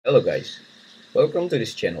Hello guys, welcome to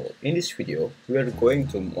this channel. In this video, we are going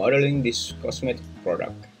to modeling this cosmetic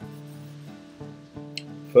product.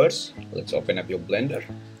 First, let's open up your Blender.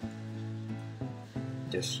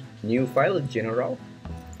 Just new file, general.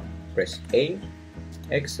 Press A,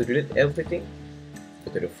 X to delete everything.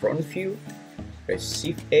 Go to the front view. Press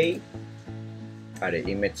Shift A. Add the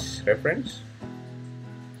image reference.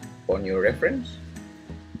 On your reference.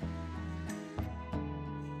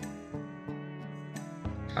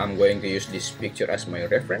 I'm going to use this picture as my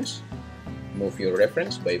reference. Move your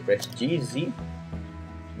reference by press GZ.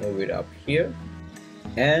 Move it up here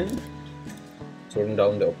and turn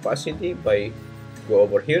down the opacity by go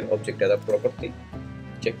over here, object data property.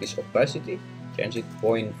 Check this opacity, change it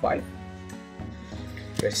 0.5.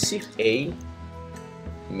 Press Shift A,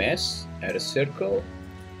 mesh, add a circle,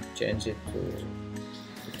 change it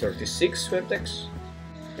to 36 vertex.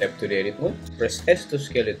 Tap to the edit mode. Press S to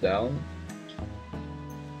scale it down.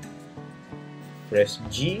 Press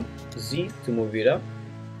G, Z to move it up.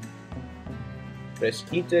 Press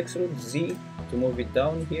E to extrude, Z to move it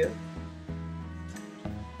down here.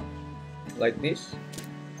 Like this.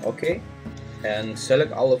 Okay. And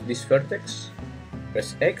select all of these vertex.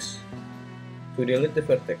 Press X to delete the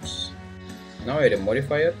vertex. Now add a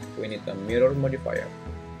modifier. We need a mirror modifier.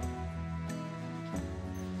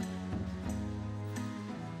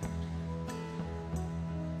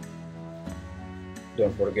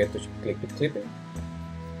 Don't forget to click the clipping.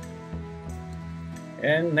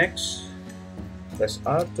 And next, press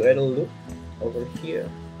R to add a loop over here.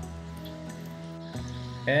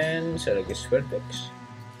 And select this vertex.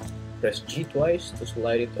 Press G twice to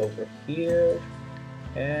slide it over here.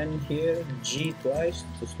 And here, G twice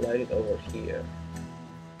to slide it over here.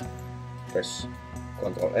 Press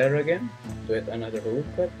Ctrl R again to add another loop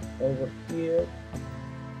cut over here.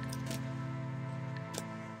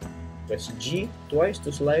 Press G twice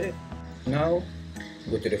to slide it. Now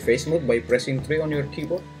go to the face mode by pressing 3 on your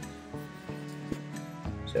keyboard.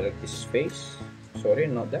 Select this face. Sorry,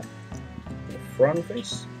 not that. The front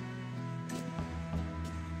face.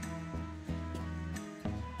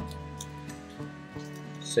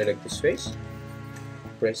 Select this face.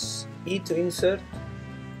 Press E to insert.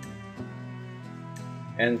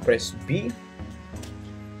 And press B.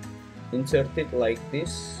 Insert it like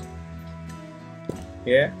this.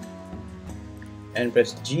 Yeah. And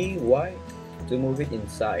press G, Y to move it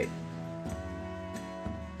inside.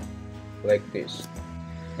 Like this.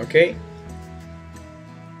 Okay.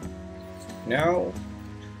 Now,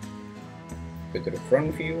 go to the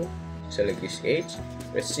front view. Select this edge.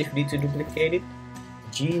 Press Shift D to duplicate it.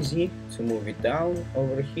 GZ to move it down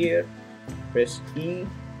over here. Press E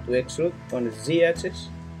to extrude on the Z axis.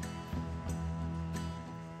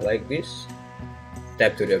 Like this.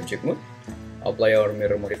 Tap to the object mode. Apply our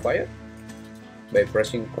mirror modifier by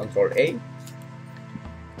pressing Ctrl A.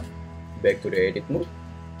 Back to the edit mode.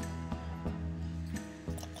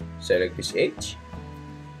 Select this edge.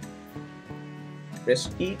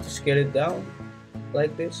 Press E to scale it down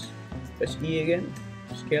like this. Press E again.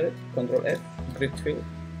 Scale it. Ctrl F. Grid fill.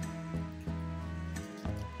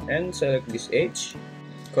 And select this edge.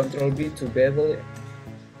 Ctrl B to bevel it.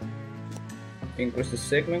 Increase the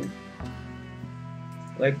segment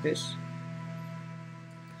like this.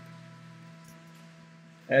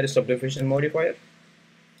 Add a subdivision modifier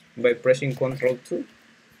by pressing Ctrl 2,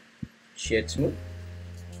 shade smooth,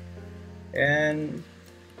 and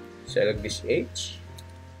select this edge.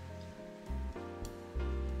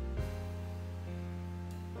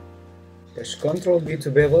 Press Ctrl B to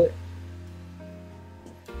bevel it.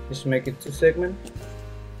 Just make it 2 segments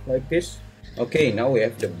like this. Okay, now we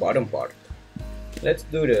have the bottom part. Let's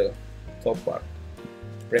do the top part.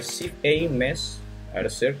 Press Shift A, mesh, add a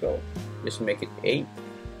circle. Just make it 8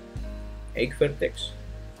 vertex.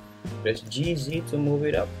 Press GZ to move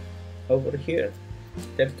it up over here.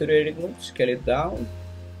 Tap to the edit mode, scale it down.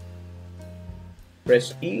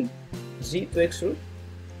 Press E, Z to extrude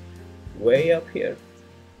way up here.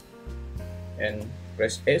 And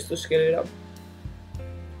press S to scale it up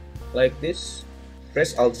like this.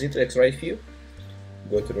 Press Alt Z to X right view.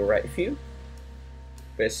 Go to the right view.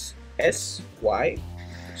 Press S, Y,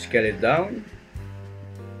 scale it down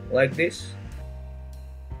like this.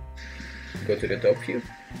 Go to the top view.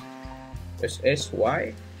 Press S,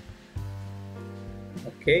 Y.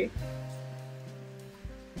 Okay.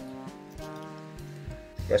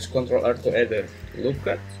 Press Ctrl R to add a loop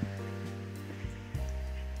cut.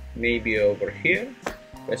 Maybe over here.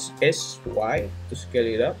 Press S, Y to scale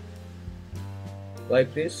it up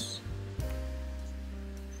like this.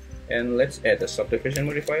 And let's add a subdivision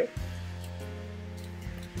modifier.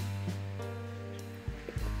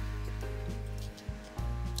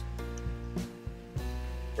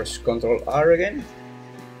 Press Ctrl R again.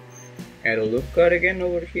 Add a loop cut again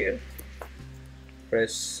over here.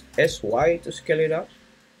 Press SY to scale it up.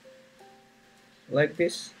 Like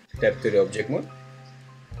this. Tap to the object mode.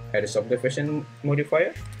 Add a subdivision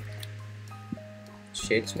modifier.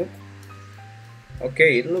 Shade smooth.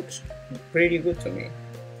 Okay, it looks pretty good to me.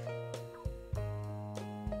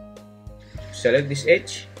 Select this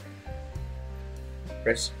edge.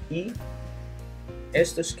 Press E,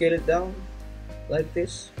 S to scale it down, like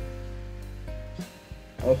this.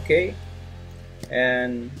 Okay,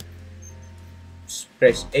 and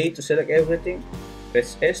press A to select everything.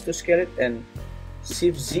 Press S to scale it, and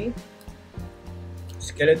Shift Z.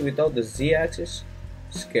 Scale it without the Z axis.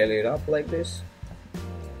 Scale it up like this.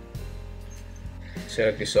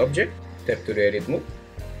 Select this object. Tap to the edit mode.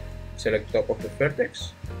 Select top of the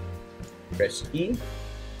vertex. Press E,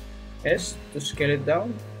 S to scale it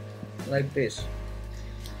down like this.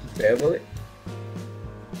 Bevel it.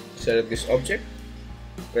 Select this object.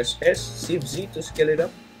 Press S, Shift Z to scale it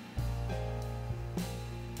up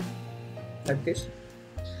like this.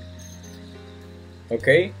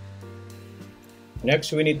 Okay.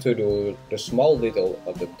 Next we need to do the small detail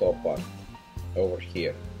of the top part over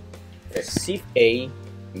here. Press Shift A,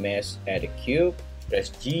 mesh, add a cube. Press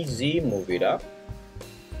GZ, move it up.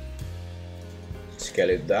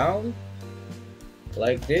 Scale it down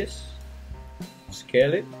like this.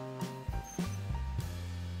 Scale it.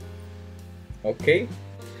 Okay,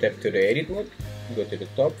 tap to the edit mode, go to the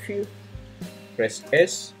top view, press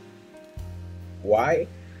S, Y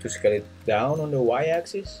to scale it down on the Y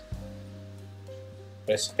axis.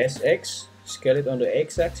 Press SX, scale it on the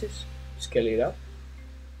X axis, scale it up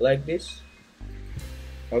like this.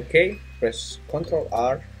 Okay, press Ctrl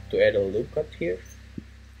R to add a loop cut here.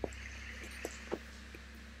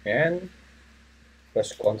 And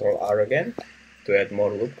press Ctrl R again to add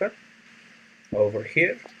more loop cut over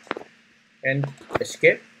here, and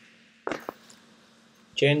escape.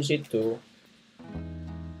 Change it to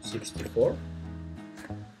 64.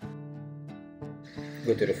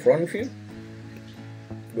 Go to the front view,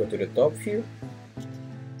 go to the top view,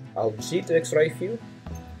 Alt Z to extrude view,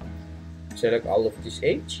 select all of this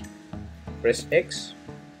edge, press X,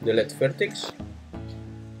 delete vertex,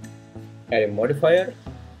 add a modifier,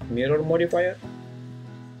 mirror modifier,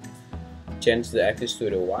 change the axis to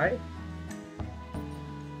the Y,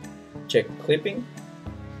 check clipping,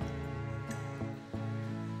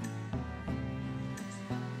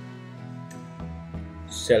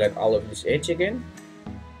 select all of this edge again,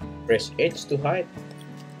 press H to hide,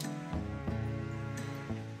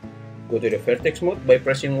 go to the vertex mode by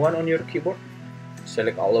pressing 1 on your keyboard,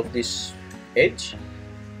 select all of this edge,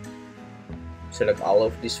 select all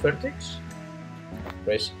of this vertex,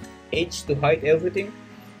 press H to hide everything,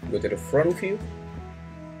 go to the front view,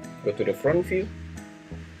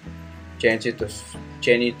 change it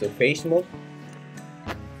to face mode,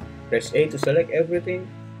 press A to select everything,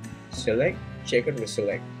 select, checker to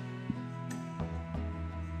select.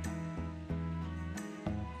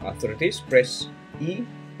 After this, press E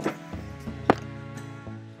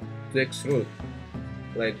to extrude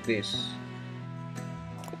like this.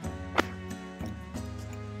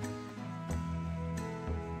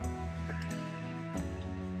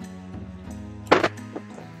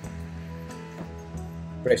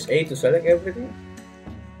 Press A to select everything,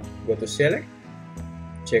 go to select,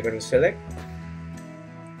 checker to select,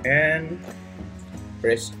 and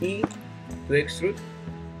press E to extrude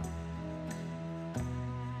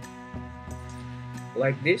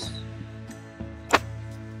like this.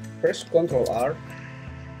 Press Ctrl R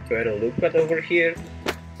to add a loop cut over here,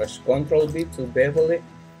 press Ctrl B to bevel it,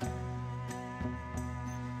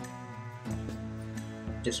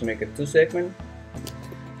 just make it 2 segment.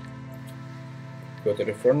 Go to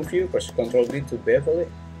the front view, press Ctrl B to bevel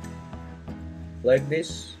it, like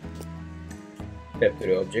this. Tap to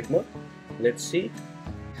the object mode, let's see.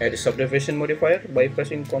 Add a subdivision modifier by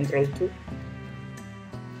pressing Ctrl 2.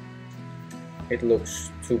 It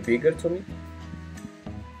looks too bigger to me.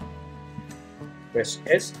 Press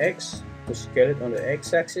SX to scale it on the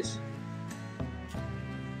X axis.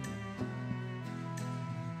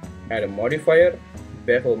 Add a modifier,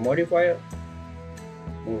 bevel modifier,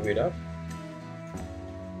 move it up.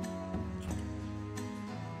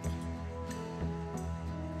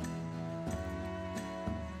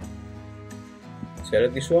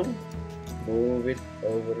 Select this one, move it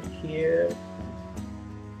over here,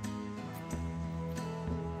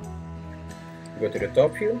 go to the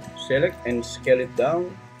top view, select and scale it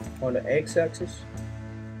down on the X axis,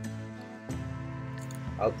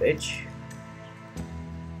 Alt H,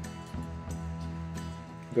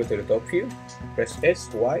 go to the top view, press S,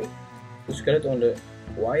 Y to scale it on the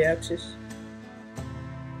y-axis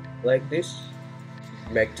like this.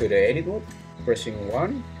 Back to the edit mode, pressing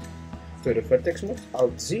 1 to the vertex mode,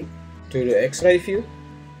 Alt Z to the X-ray view,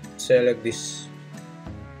 select this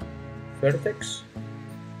vertex,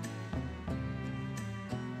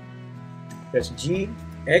 press G,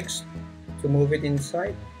 X to move it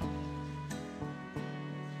inside,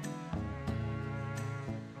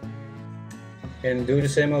 and do the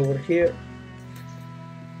same over here,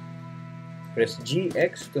 press G,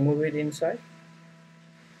 X to move it inside,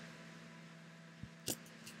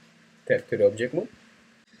 tap to the object mode,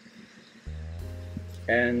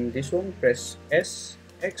 and this one press S,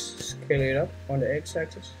 X, scale it up on the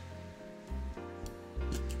X-axis,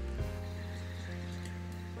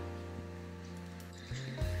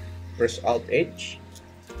 press Alt H,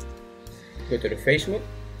 go to the face mode,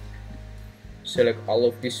 select all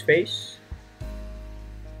of this face,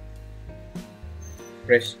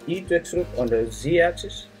 press E to extrude on the Z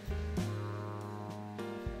axis,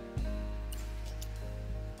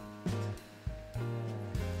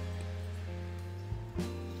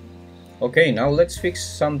 okay, now let's fix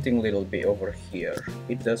something little bit over here.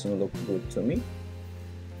 It doesn't look good to me.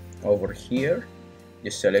 Over here,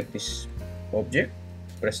 just select this object,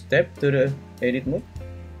 press tab to the edit mode,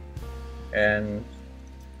 and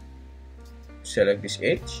select this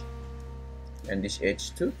edge and this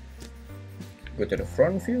edge too. Go to the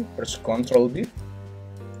front view, press Ctrl B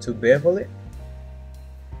to bevel it.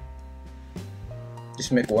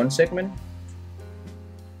 Just make one segment.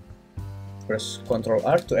 Press Ctrl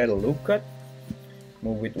R to add a loop cut.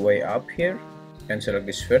 Move it way up here and select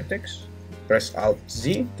this vertex. Press Alt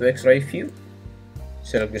Z to X-ray view.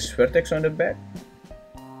 Select this vertex on the back.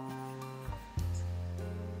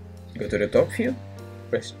 Go to the top view.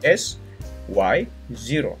 Press S, Y,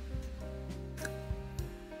 0.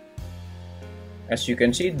 As you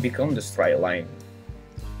can see, it becomes the straight line.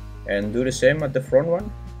 And do the same at the front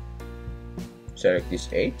one. Select this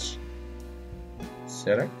edge.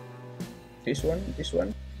 Select this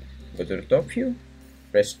one. Go to the top view.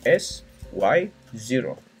 Press S, Y,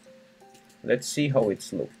 0. Let's see how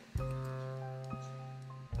it's look.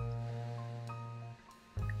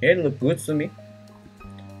 It looks good to me.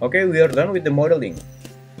 Okay, we are done with the modeling.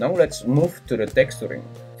 Now let's move to the texturing.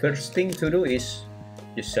 First thing to do is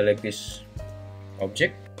just select this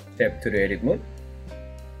object, tap to the edit mode,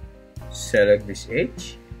 select this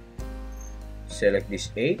edge, select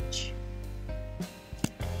this edge,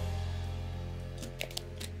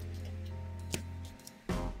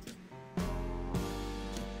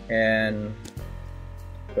 and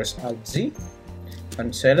press Alt Z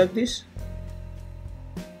and select this,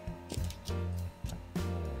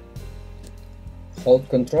 hold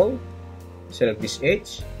Control, select this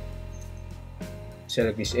edge,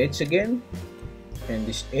 select this edge again, and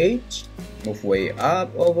this edge, move way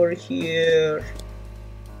up over here,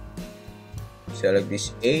 select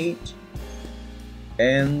this edge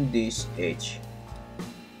and this edge.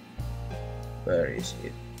 Where is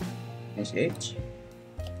it? This edge?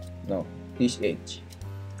 No, this edge.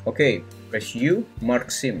 Okay, press U,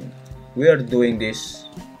 mark sim. We are doing this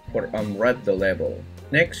for unwrap the level.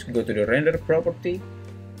 Next, go to the render property,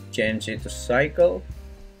 change it to cycle,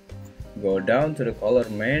 go down to the color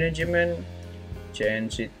management,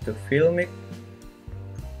 change it to filmic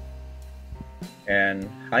and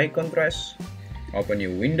high contrast. Open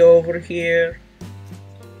your window over here,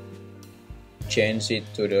 change it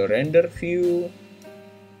to the render view,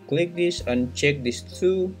 click this, uncheck this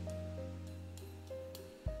too,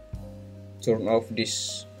 turn off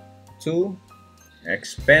this too,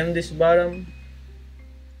 expand this bottom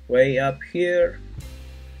way up here,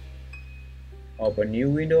 open new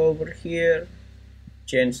window over here,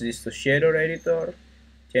 change this to shader editor,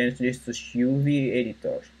 change this to UV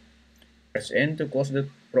editor. Press N to close the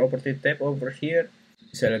property tab over here.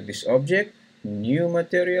 Select this object, new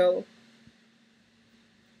material,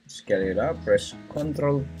 scale it up, press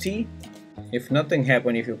Ctrl T. If nothing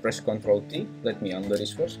happens if you press Ctrl T, let me undo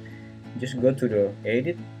this first. Just go to the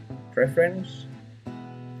edit, preference,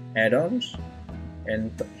 add-ons,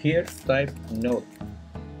 and here type node.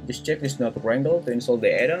 Just check this node wrangle to install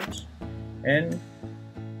the add-ons and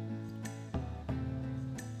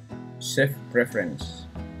save preference.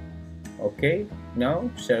 Okay,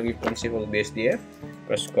 now select principal BSDF,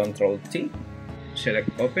 press Ctrl T, select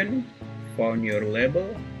open, found your label,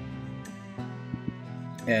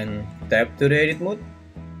 and tap to the edit mode,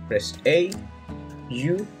 press A,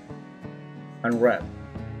 U, unwrap.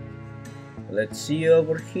 Let's see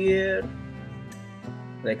over here.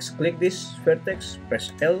 Let's click this vertex,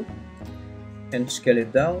 press L and scale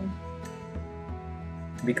it down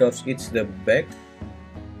because it's the back.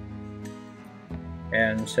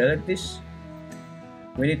 and select this.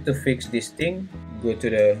 We need to fix this thing. Go to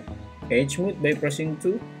the edge mode by pressing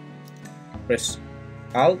 2. Press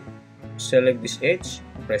Alt, select this edge,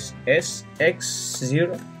 press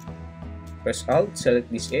SX0. Press Alt,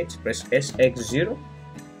 select this edge, press SX0.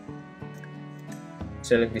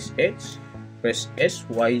 Select this edge, press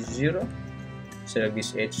SY0. Select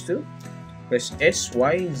this edge too, press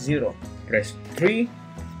SY0. Press 3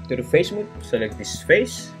 to the face mode, select this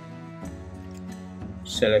face.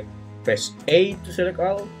 Press A to select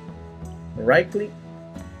all. Right click,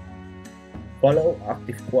 follow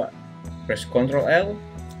active quad. Press Ctrl L.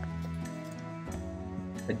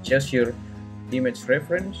 Adjust your image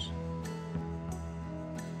reference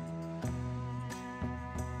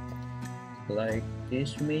like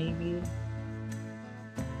this maybe.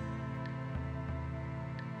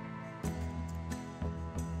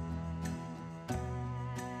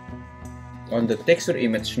 On the texture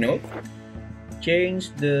image node,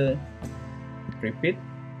 change the repeat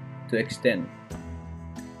to extend.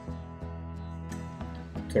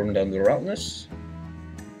 Turn down the roughness.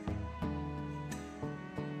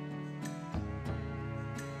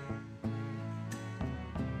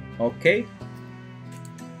 Okay.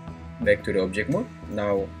 Back to the object mode.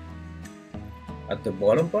 Now at the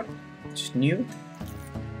bottom part, it's new.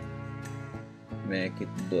 Make it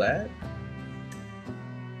black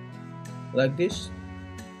like this,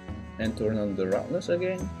 and turn on the roughness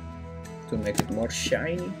again to make it more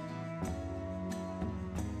shiny.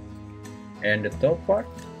 And the top part,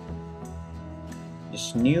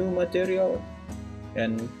 this new material,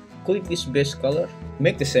 and click this base color.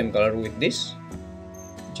 Make the same color with this.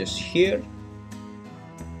 Just here,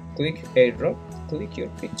 click airdrop, click your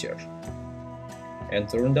picture, and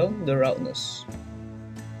turn down the roughness.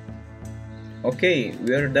 Okay,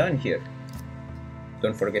 we are done here.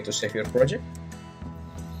 Don't forget to save your project.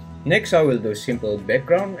 Next, I will do simple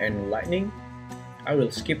background and lighting. I will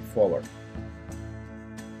skip forward.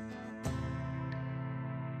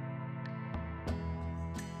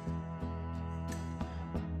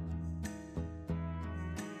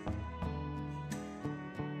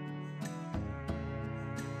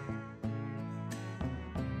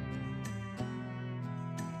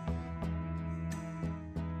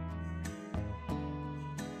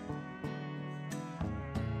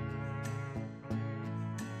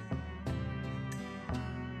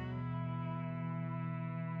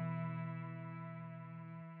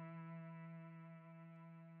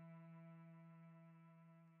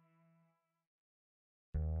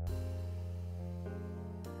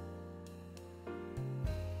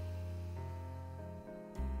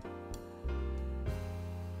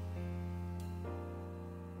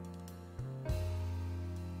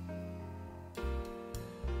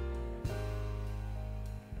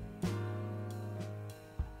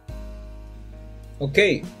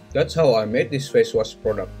 Okay, that's how I made this face wash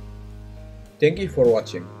product. Thank you for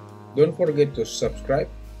watching. Don't forget to subscribe,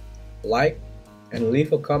 like, and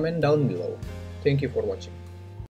leave a comment down below. Thank you for watching.